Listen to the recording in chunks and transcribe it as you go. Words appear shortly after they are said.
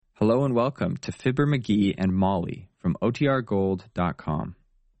Hello and welcome to Fibber McGee and Molly from OTRGold.com.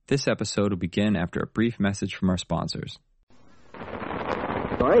 This episode will begin after a brief message from our sponsors.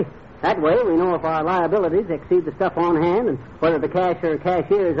 Sorry. That way we know if our liabilities exceed the stuff on hand and whether the cash or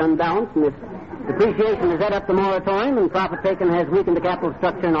cashier is unbalanced and if depreciation has ate up the moratorium and profit-taking has weakened the capital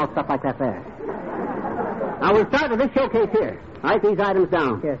structure and all stuff like that there. Now we'll start with this showcase here. Write these items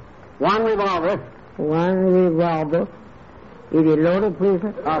down. Yes. One revolver. One revolver. Is it loaded, please?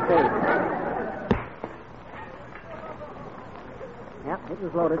 Okay. Yep, it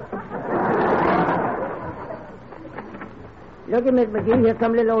was loaded. Look at Miss McGee. Here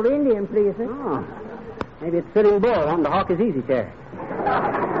comes little old Indian, please, sir. Oh. Maybe it's Sitting Bull wanting to hawk his easy chair.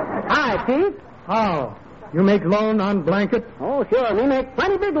 Hi, Chief. How? You make loan on blanket? Oh, sure. We make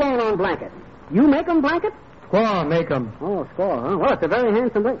plenty big loan on blanket. You make 'em blanket? Squaw make 'em. Oh, score, huh? Well, it's a very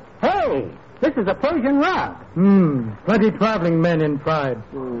handsome blanket. Hey, this is a Persian rug. Plenty traveling men in pride.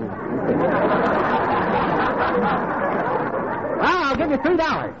 Well, I'll give you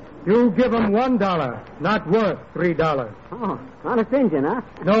 $3. You give 'em $1, not worth $3. Oh, honest Injun, huh?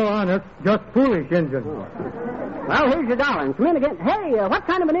 No honest, just foolish Injun. Oh. Well, here's your dollar. And come in again. Hey, what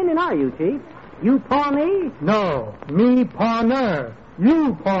kind of an Indian are you, Chief? You Pawnee? No, me pawner.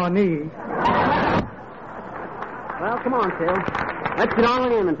 You Pawnee. Well, come on, Phil. Let's get on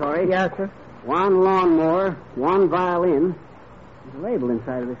with the inventory. Yes, sir. One lawnmower, one violin. There's a label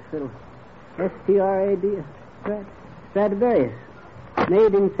inside of this fiddle. S-T-R-A-D, Stradivarius.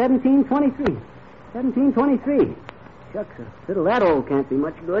 Made in 1723. 1723. Shucks, a fiddle that old can't be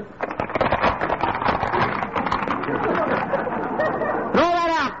much good. Throw that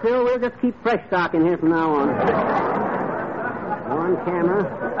out, Phil. We'll just keep fresh stock in here from now on. One camera.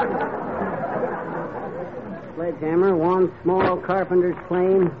 Sledgehammer, one small carpenter's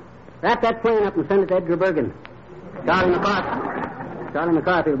plane. Wrap that plane up and send it to Edgar Bergen. Charlie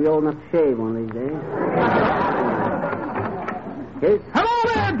McCarthy will be old enough to shave one of these days. Okay. Hello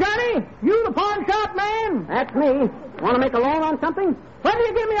there, Johnny. You the pawn shop man? That's me. Want to make a loan on something? What do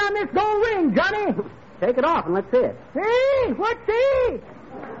you give me on this gold ring, Johnny? Take it off and let's see it. See? What see?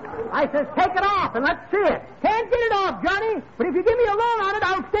 I says take it off and let's see it. Can't get it off, Johnny. But if you give me a loan on it,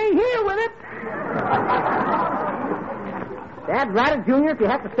 I'll stay here with it. Dad, Ratted Jr., if you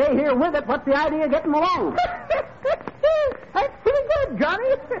have to stay here with it, what's the idea of getting along? That's pretty good,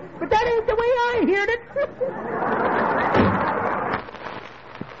 Johnny. But that ain't the way I heard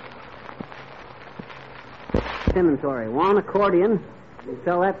it. Inventory. One accordion. You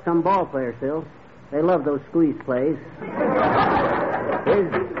sell that to some ball players, Phil. They love those squeeze plays. The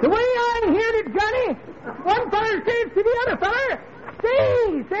way I heard it, Johnny, one feller says to the other feller,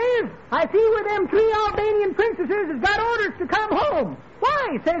 "Say, he says, I see where them 3 Albanian princesses has got orders to come home."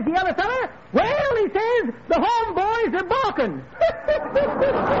 "Why?" says the other feller. "Well," he says, "the homeboys are balking."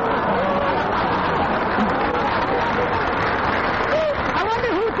 I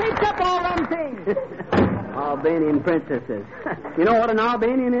wonder who takes up all them things. Albanian princesses. You know what an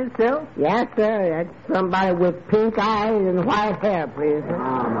Albanian is, Phil? Yes, sir. That's somebody with pink eyes and white hair, please, sir.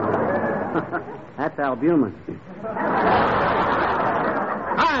 Oh, no. That's albumin.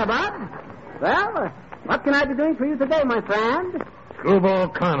 Hi, Bob. Well, what can I be doing for you today, my friend? Screwball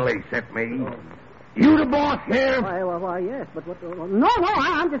Connolly sent me. You the boss here? Why, yes, but what... No,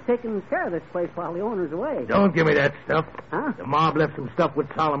 I'm just taking care of this place while the owner's away. Don't give me that stuff. Huh? The mob left some stuff with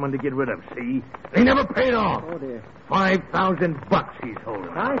Solomon to get rid of, see? They never paid off. Oh, dear. $5,000 he's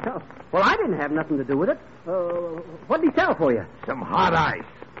holding. Well, I didn't have nothing to do with it. What did he sell for you? Some hot ice.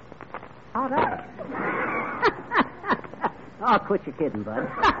 Hot ice? Oh, quit your kidding, bud.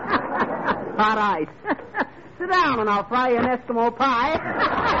 Hot ice. Sit down and I'll fry you an Eskimo pie.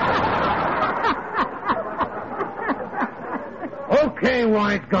 Okay,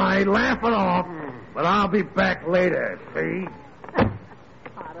 white guy, laugh it off. But I'll be back later, see?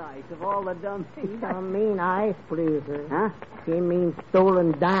 Hot ice of all the dumb things. He don't mean ice, please, sir. Huh? He means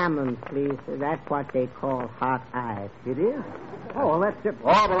stolen diamonds, please, sir. That's what they call hot ice. It is? Oh, well, that's it.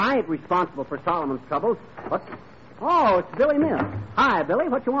 Oh, well, I ain't responsible for Solomon's troubles. What? Oh, it's Billy Mills. Hi, Billy.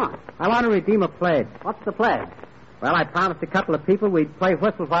 What you want? I want to redeem a pledge. What's the pledge? Well, I promised a couple of people we'd play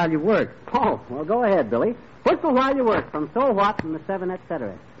Whistle While You Work. Oh, well, go ahead, Billy. Whistle while you work from So What and the 7 et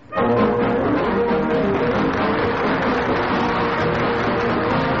cetera.